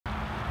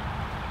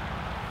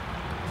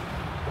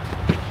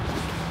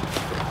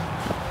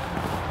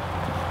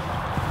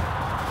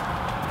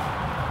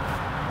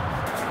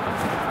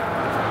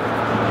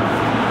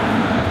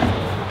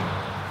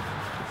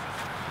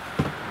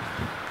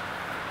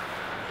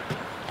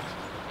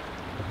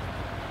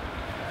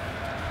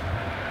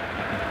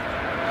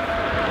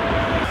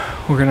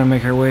we're gonna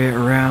make our way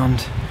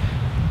around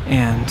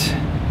and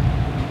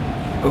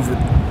over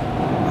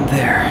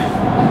there.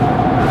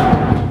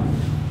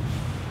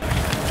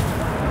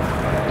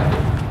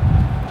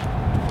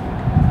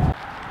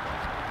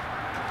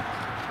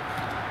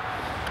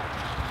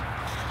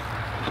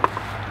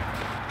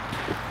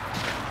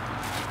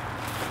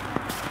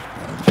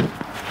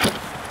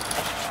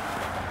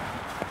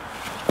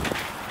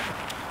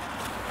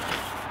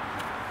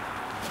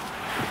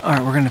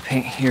 Alright, we're going to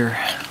paint here,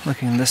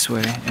 looking this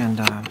way, and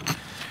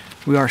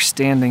we are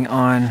standing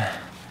on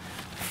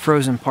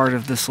frozen part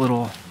of this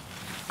little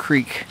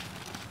creek.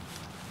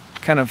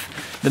 Kind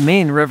of, the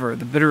main river,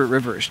 the Bitterroot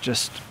River, is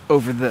just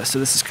over this, so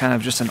this is kind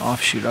of just an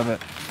offshoot of it.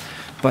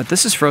 But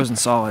this is frozen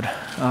solid.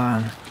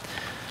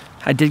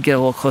 I did get a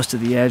little close to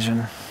the edge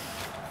and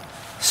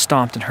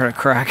stomped and heard a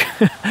crack,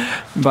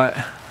 but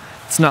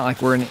it's not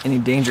like we're in any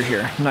danger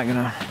here. I'm not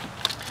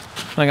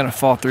gonna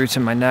fall through to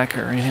my neck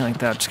or anything like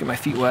that. Just get my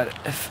feet wet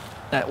if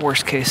that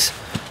worst case.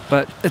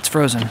 But it's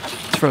frozen.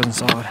 It's frozen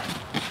solid.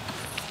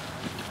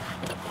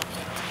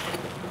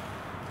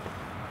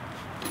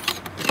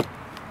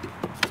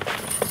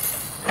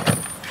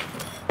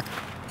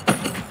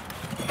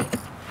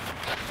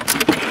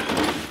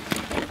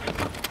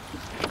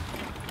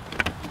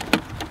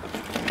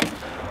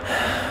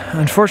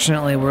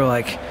 Unfortunately, we're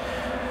like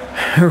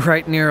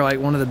right near like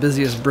one of the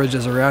busiest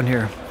bridges around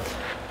here.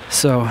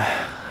 So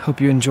hope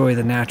you enjoy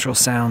the natural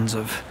sounds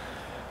of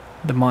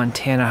the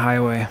Montana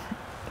highway.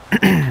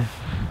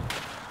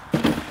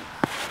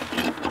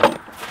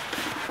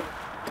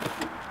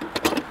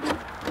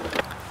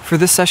 For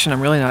this session,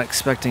 I'm really not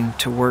expecting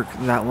to work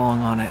that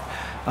long on it.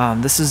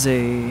 This is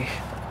a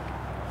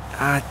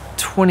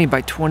 20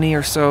 by 20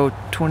 or so,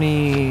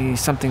 20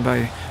 something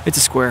by, it's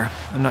a square.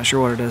 I'm not sure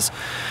what it is.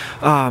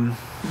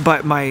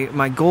 But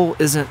my goal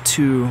isn't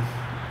to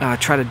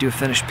try to do a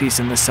finished piece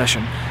in this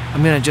session.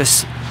 I'm gonna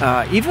just,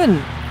 like,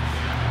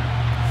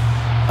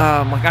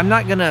 I'm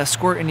not gonna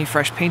squirt any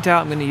fresh paint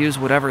out. I'm gonna use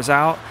whatever's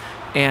out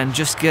and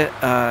just get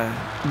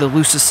the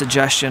loosest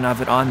suggestion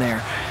of it on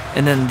there.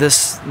 And then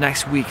this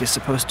next week is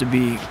supposed to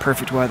be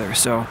perfect weather,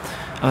 so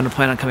I'm gonna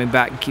plan on coming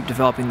back and keep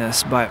developing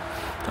this. But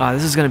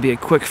this is gonna be a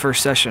quick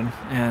first session,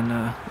 and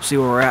we'll see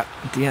where we're at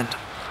the end.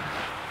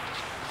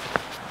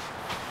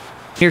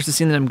 Here's the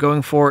scene that I'm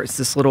going for. It's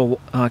this little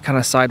kind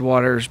of side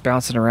waters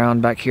bouncing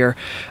around back here.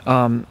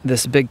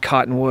 This big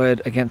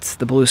cottonwood against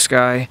the blue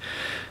sky.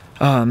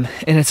 And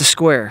it's a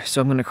square, so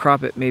I'm going to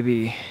crop it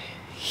maybe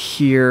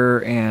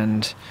here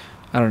and,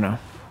 I don't know,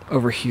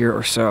 over here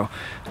or so.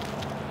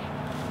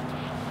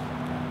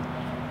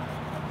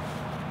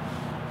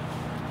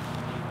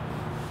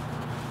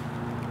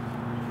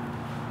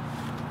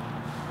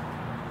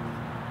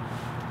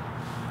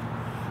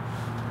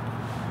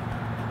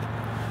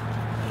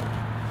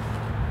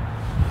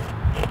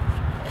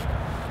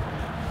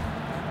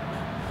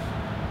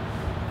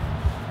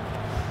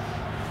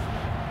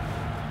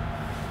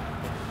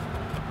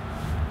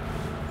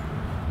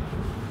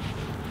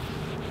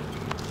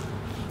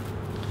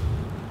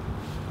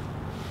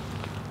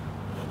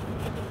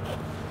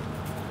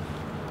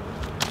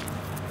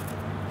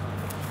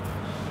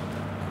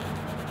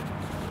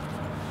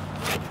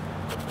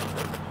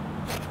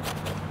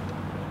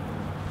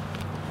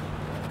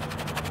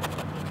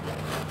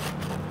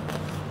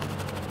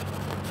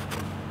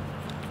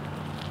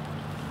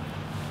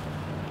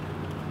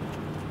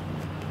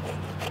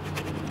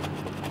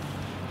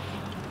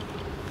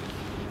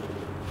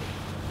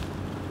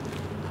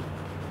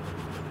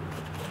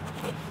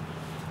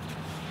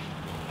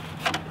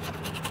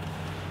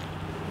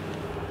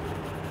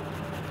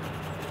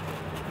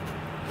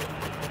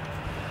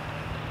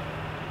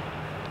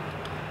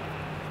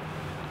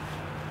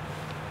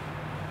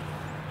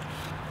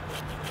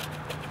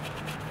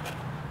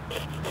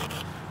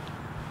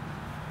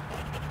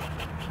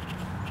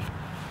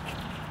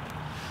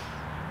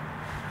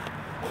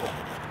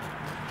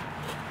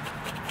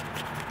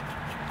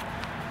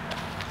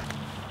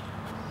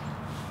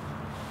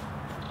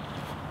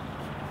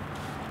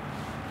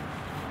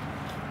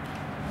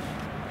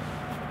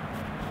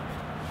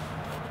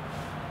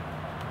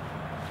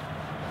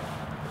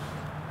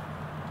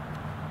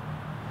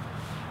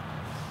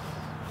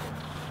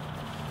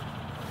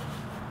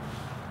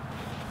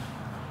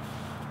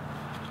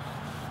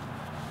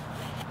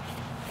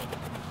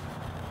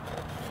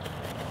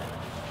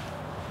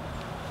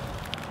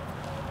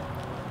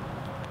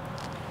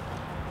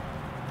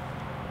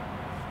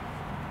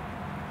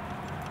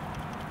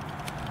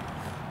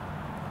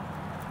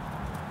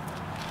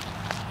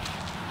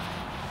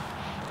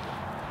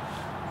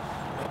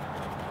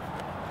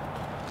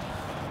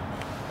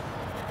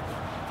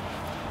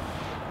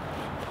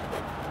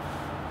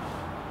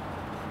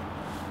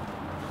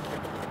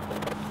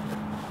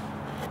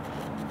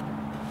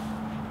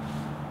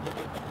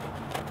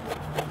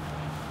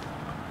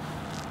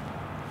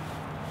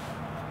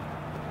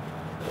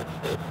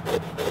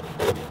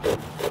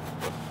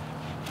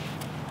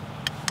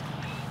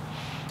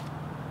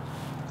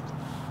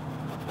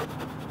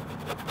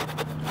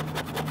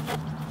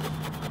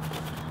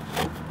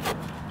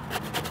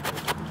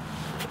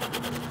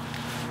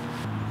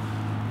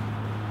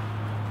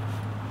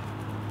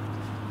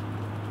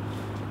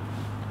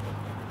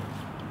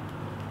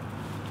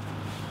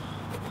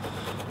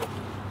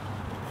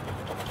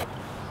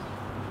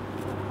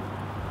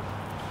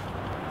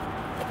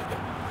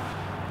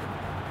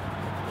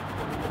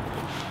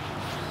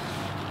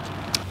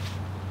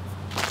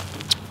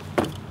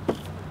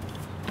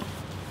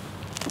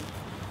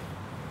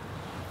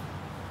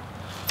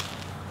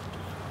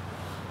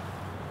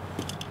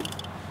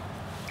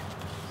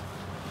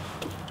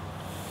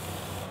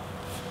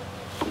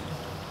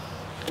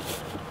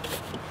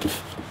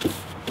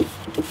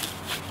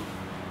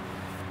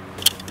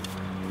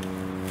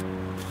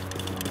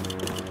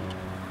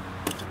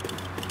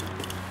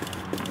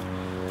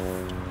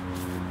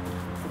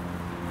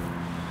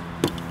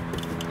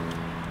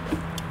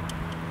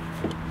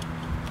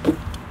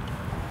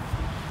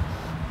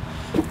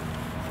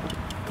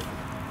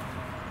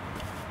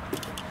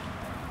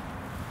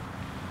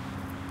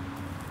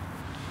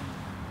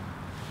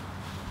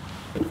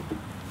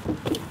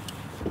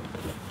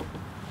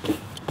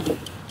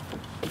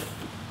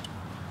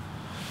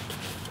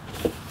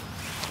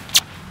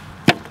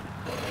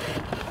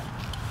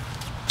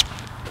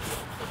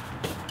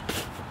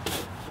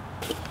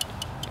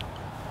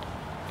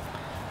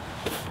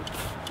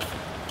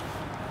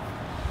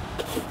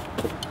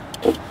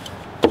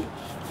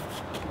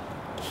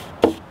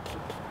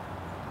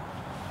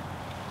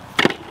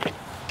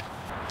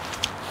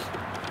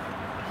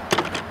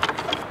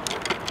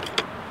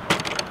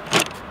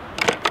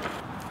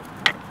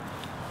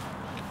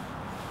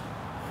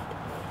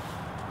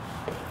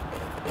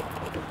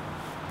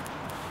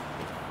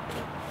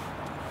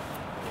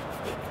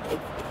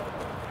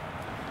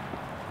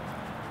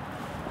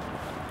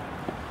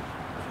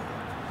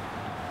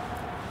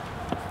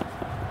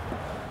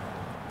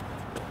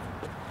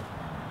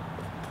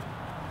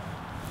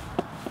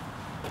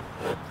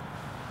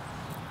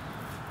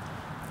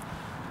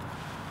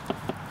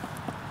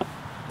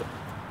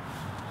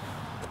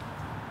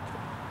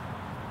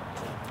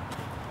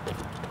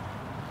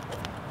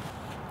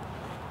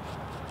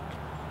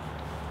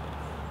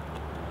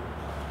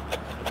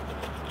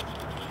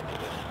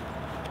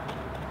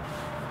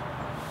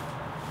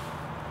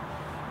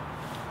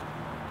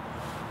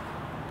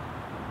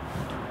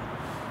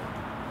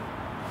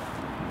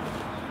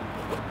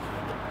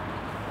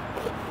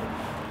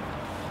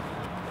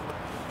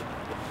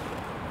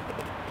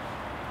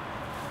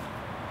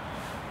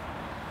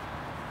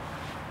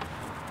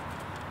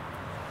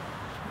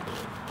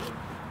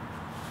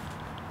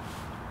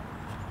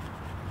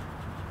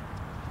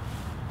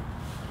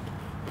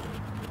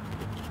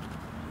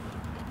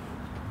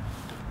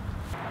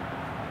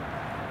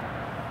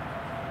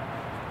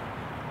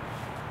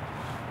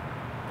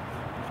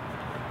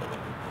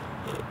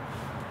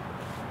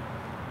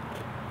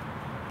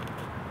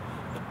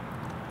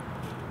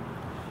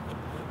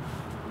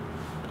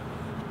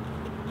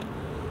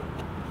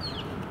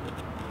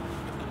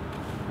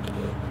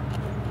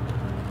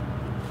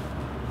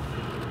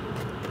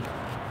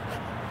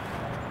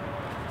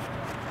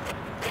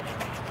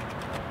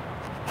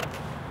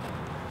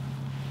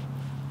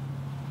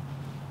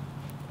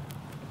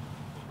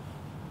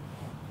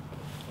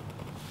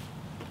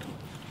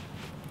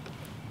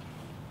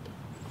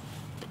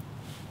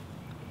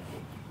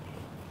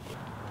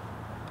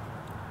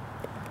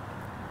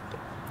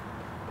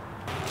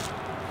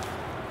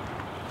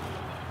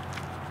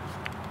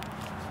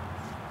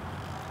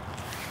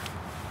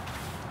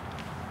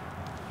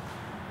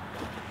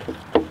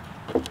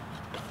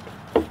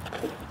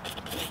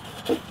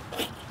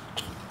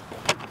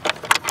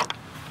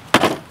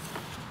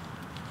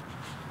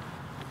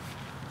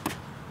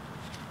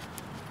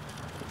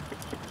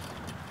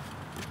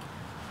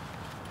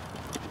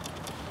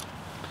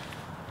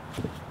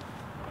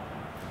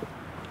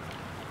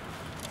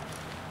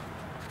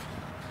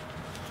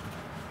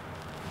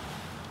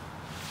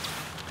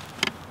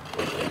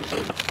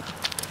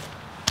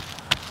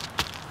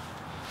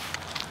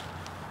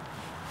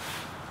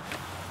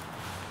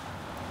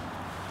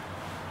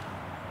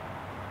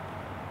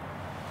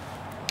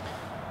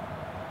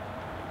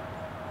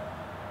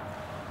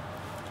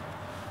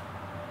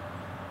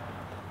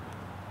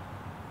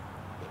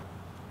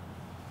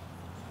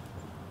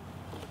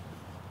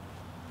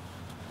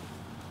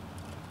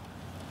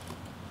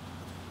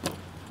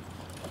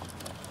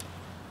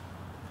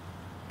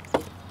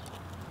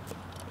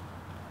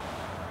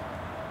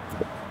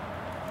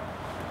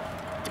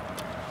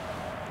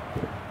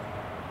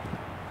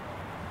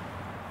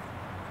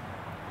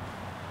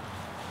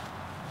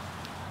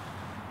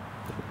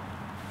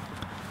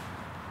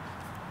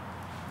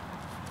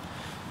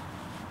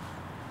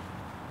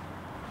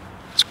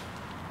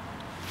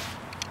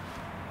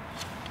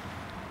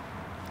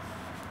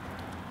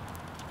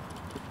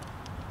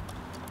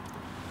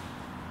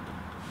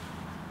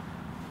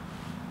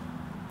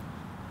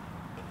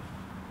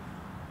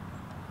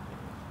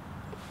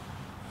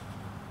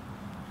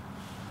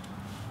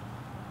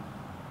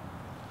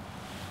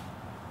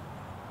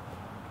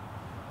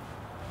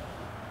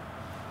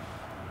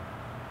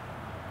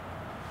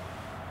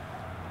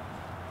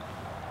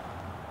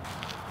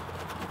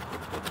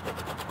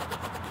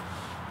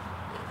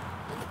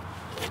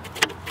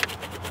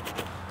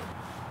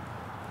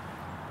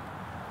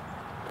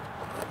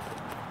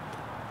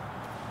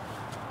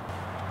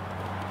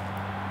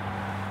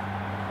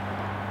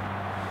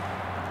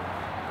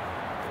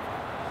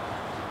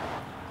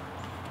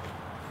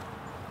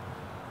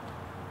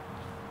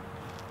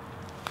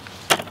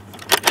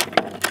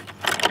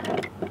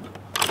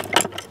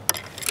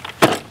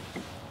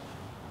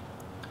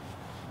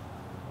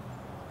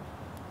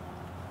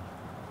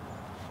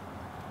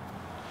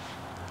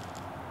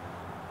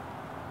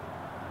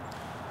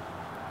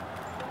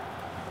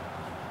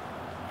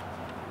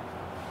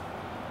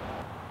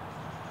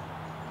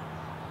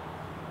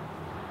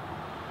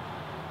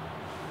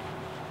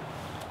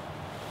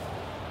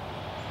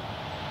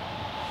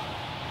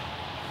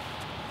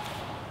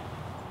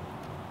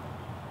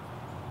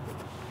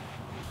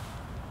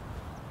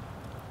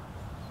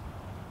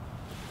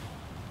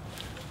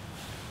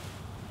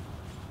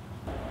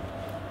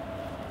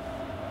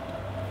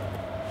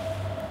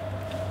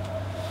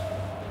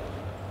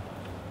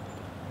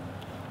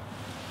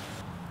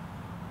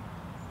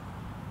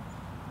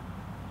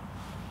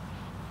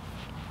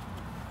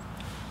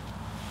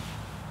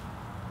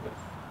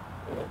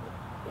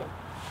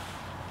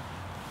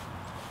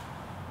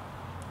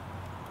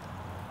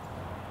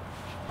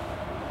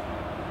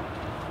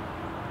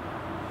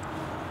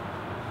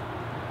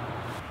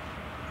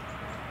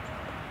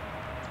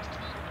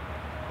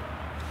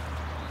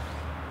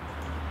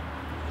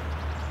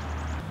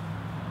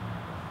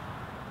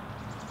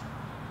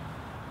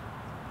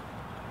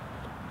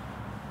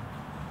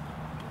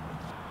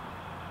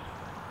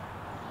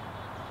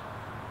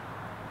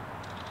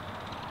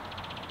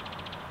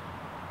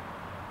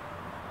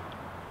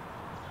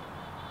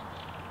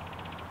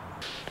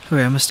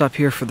 Okay, I'm gonna stop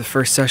here for the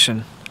first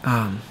session.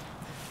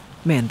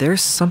 Man,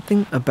 there's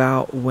something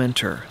about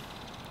winter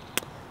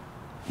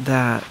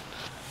that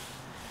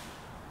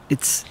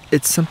it's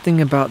something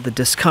about the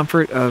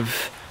discomfort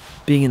of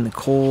being in the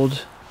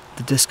cold,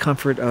 the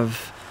discomfort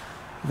of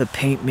the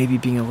paint maybe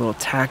being a little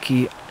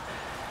tacky.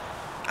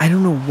 I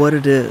don't know what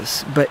it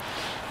is, but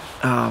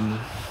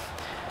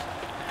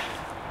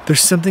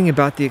there's something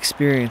about the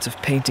experience of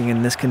painting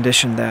in this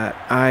condition that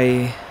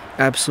I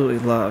absolutely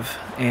love,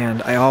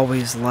 and I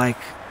always like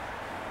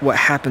what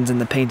happens in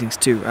the paintings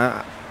too.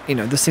 You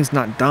know, this thing's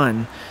not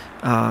done.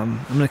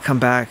 I'm gonna come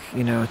back,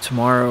 you know,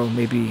 tomorrow,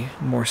 maybe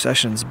more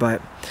sessions,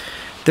 but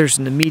there's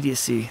an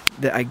immediacy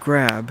that I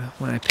grab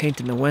when I paint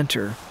in the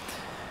winter.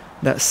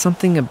 That's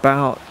something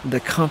about the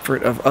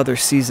comfort of other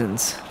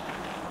seasons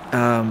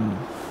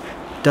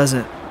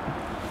doesn't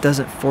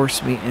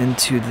force me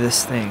into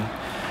this thing,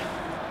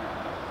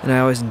 and I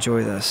always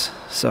enjoy this.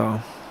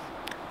 So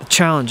the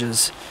challenge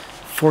is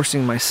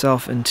forcing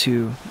myself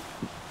into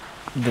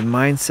the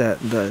mindset,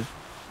 the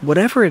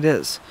whatever it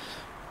is,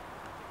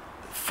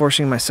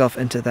 forcing myself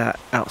into that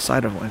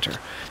outside of winter,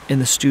 in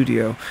the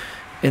studio,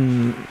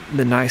 in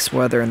the nice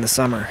weather in the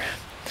summer.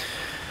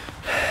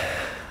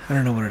 I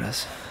don't know what it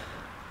is.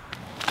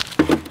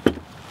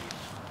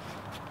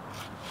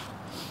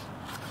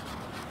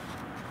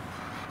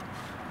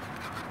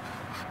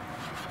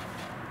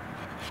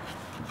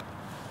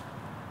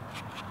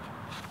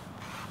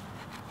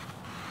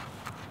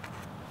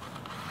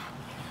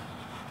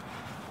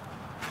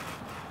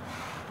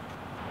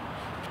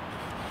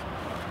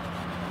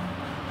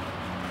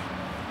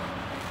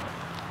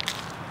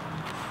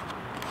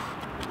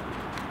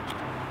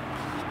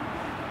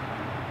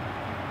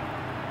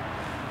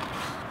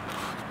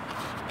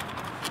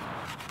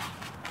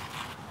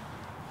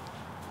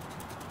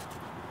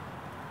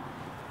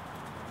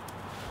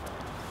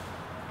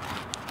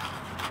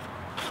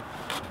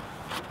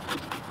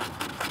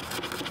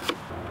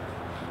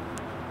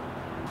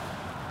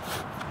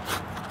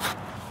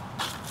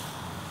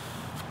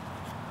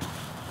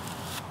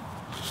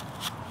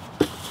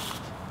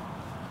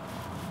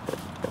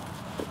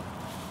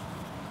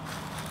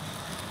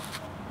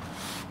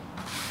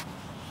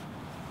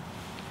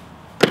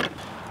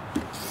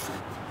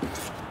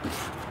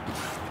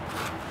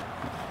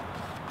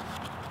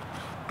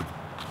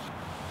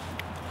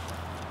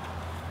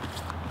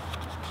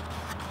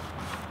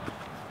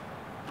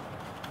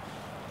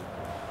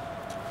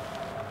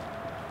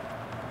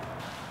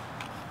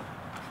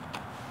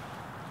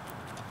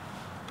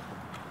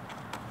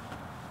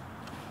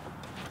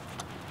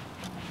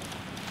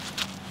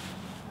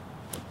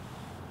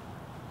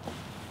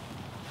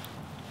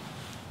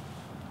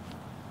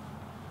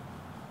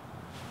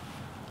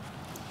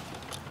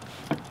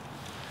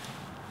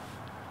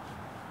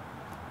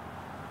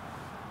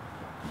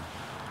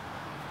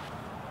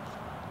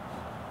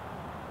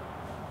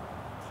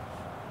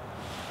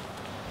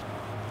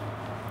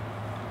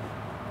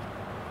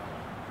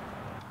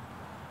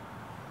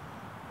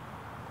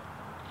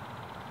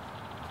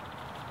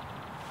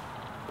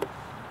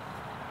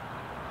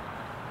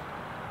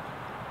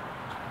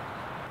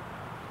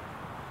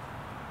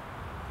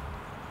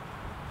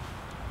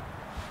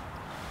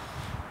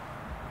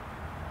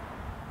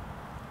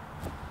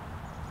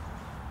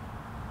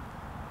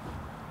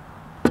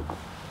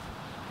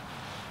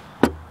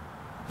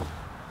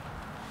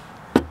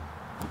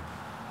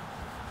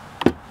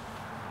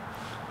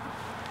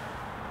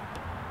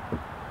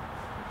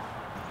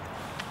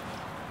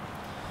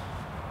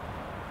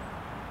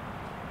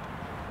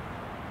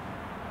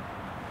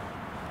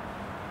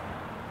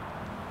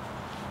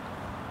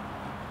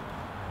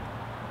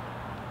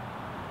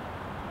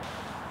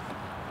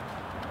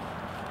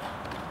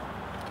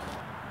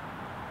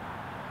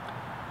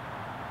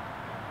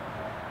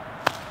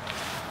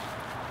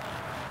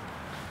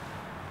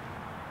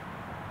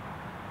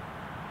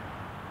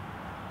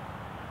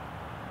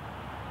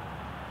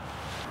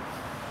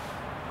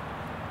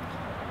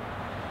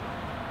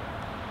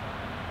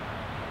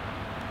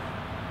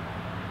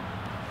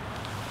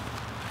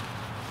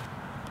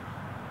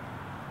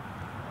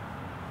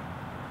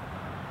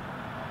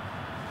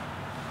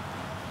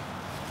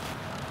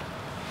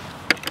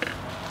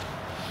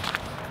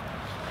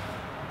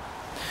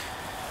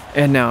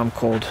 And now I'm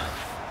cold.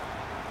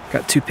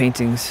 Got 2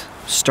 paintings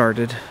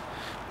started.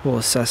 We'll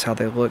assess how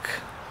they look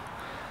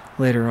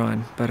later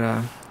on, but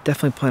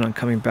definitely plan on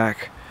coming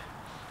back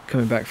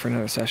for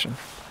another session.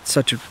 It's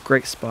such a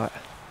great spot.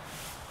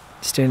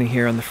 Standing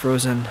here on the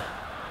frozen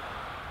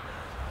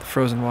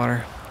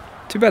water.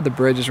 Too bad the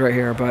bridge is right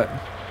here, but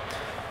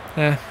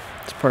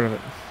it's part of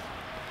it.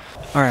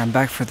 All right, I'm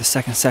back for the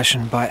second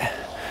session, but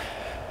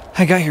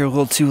I got here a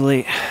little too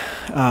late,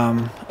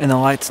 and the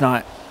light's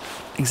not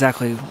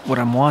exactly what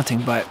I'm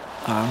wanting, but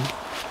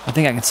I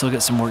think I can still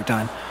get some work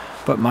done.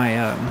 But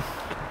my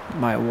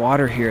my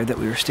water here that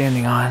we were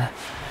standing on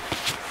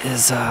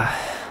is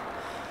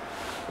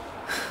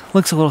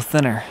looks a little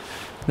thinner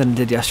than it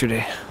did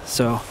yesterday,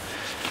 so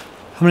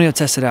I'm gonna go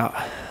test it out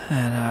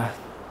and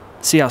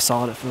see how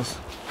solid it feels.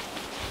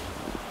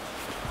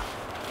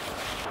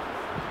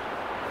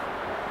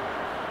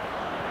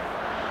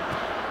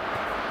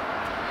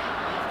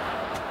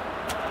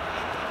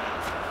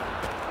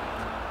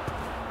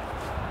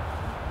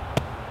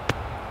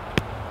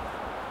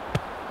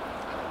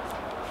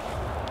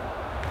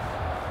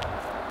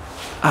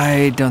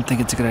 I don't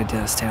think it's a good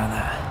idea to stand on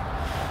that.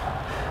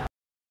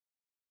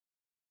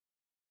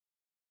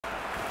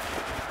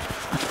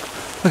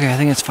 Okay, I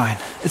think it's fine.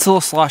 It's a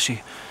little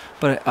sloshy,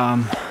 but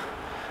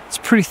it's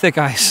pretty thick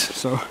ice,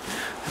 so I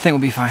think we'll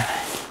be fine.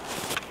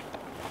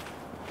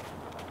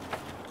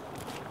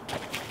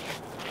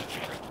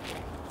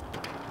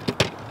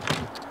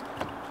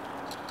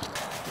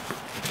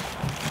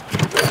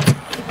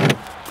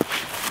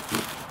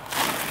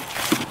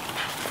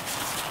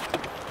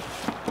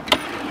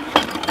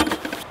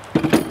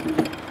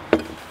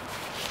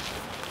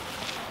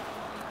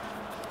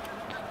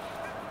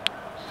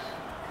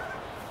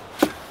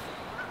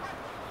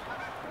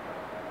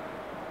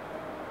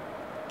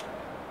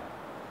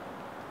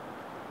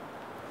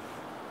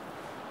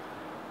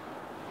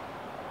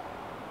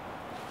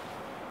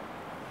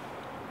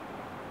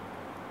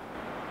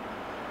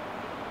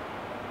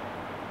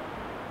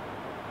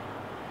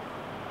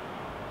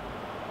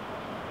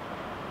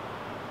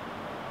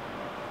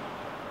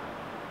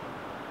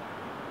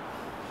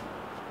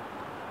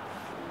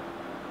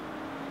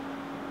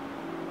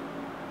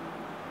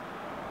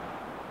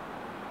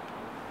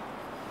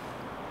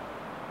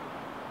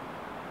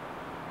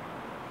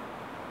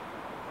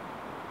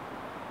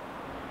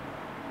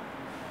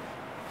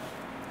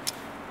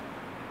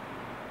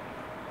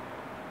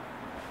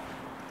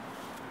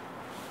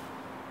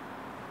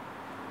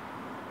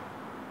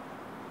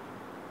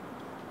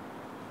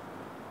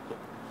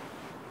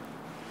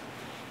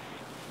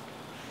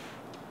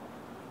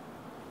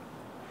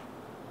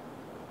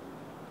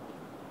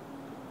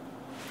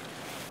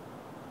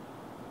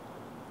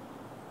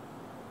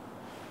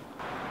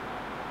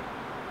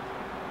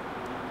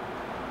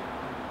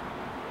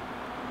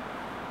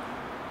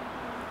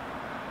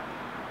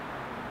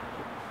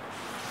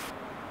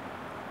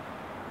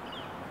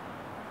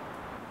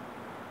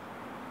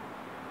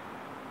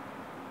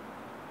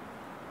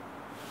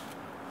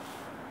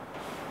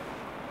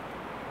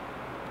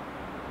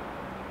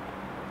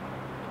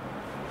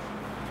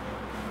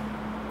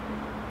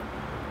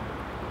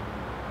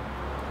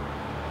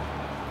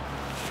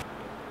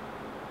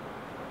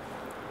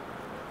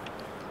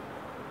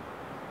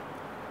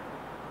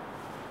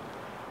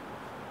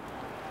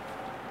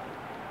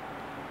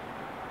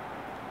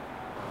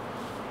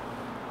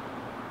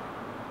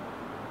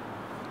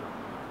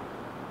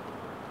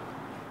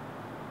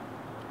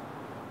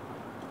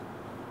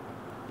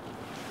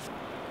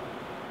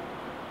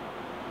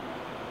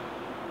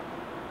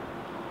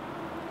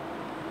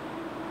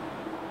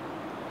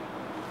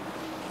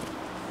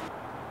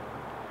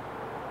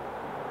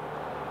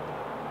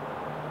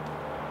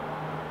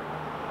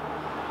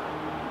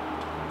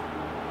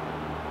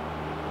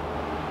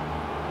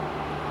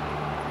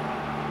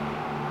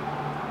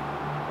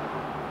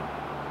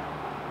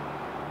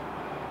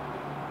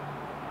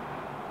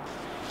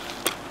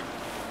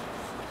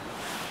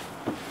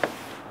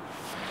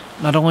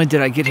 Not only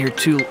did I get here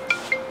too...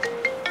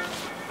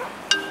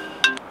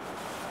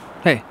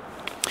 Hey,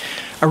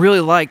 I really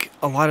like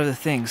a lot of the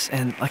things,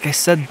 and like I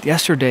said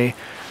yesterday,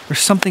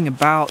 there's something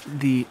about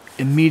the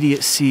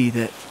immediacy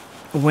that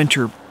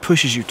winter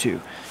pushes you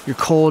to. You're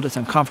cold, it's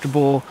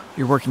uncomfortable,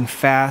 you're working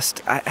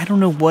fast. I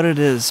don't know what it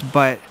is,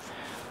 but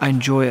I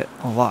enjoy it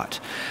a lot.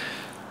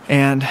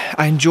 And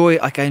I enjoy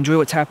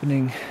what's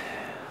happening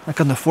like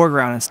on the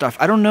foreground and stuff.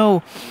 I don't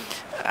know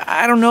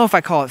if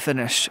I call it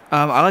finished.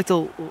 I like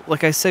to,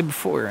 like I said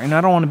before, and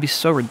I don't want to be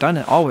so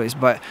redundant always,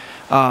 but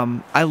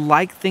I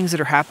like things that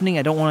are happening.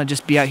 I don't want to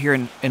just be out here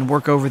and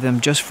work over them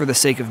just for the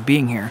sake of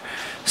being here.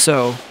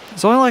 So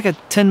it's only like a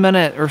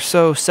 10-minute or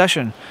so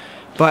session,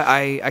 but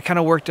I kind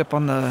of worked up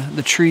on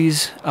the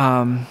trees.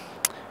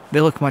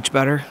 They look much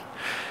better,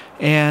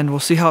 and we'll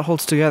see how it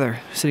holds together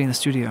sitting in the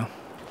studio.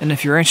 And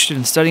if you're interested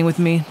in studying with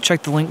me,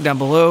 check the link down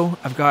below.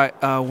 I've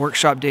got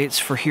workshop dates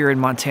for here in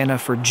Montana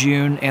for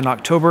June and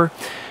October.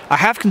 I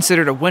have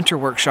considered a winter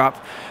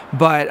workshop,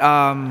 but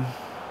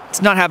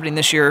it's not happening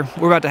this year.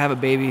 We're about to have a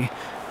baby.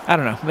 I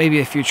don't know, maybe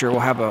in the future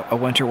we'll have a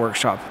winter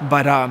workshop.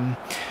 But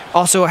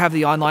also I have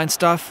the online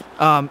stuff.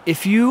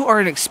 If you are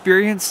an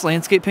experienced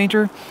landscape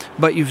painter,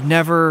 but you've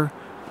never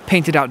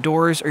painted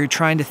outdoors, or you're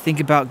trying to think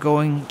about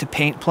going to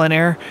paint plein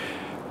air,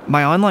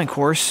 my online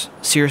course,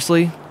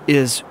 seriously,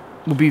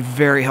 will be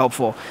very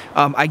helpful.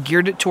 I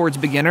geared it towards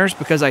beginners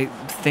because I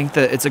think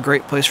that it's a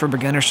great place for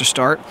beginners to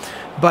start,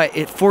 but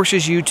it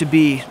forces you to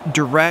be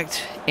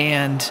direct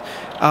and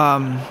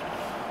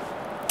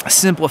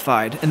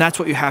simplified, and that's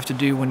what you have to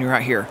do when you're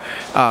out here.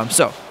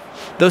 So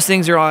those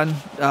things are on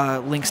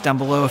links down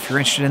below if you're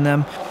interested in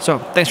them. So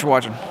thanks for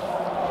watching.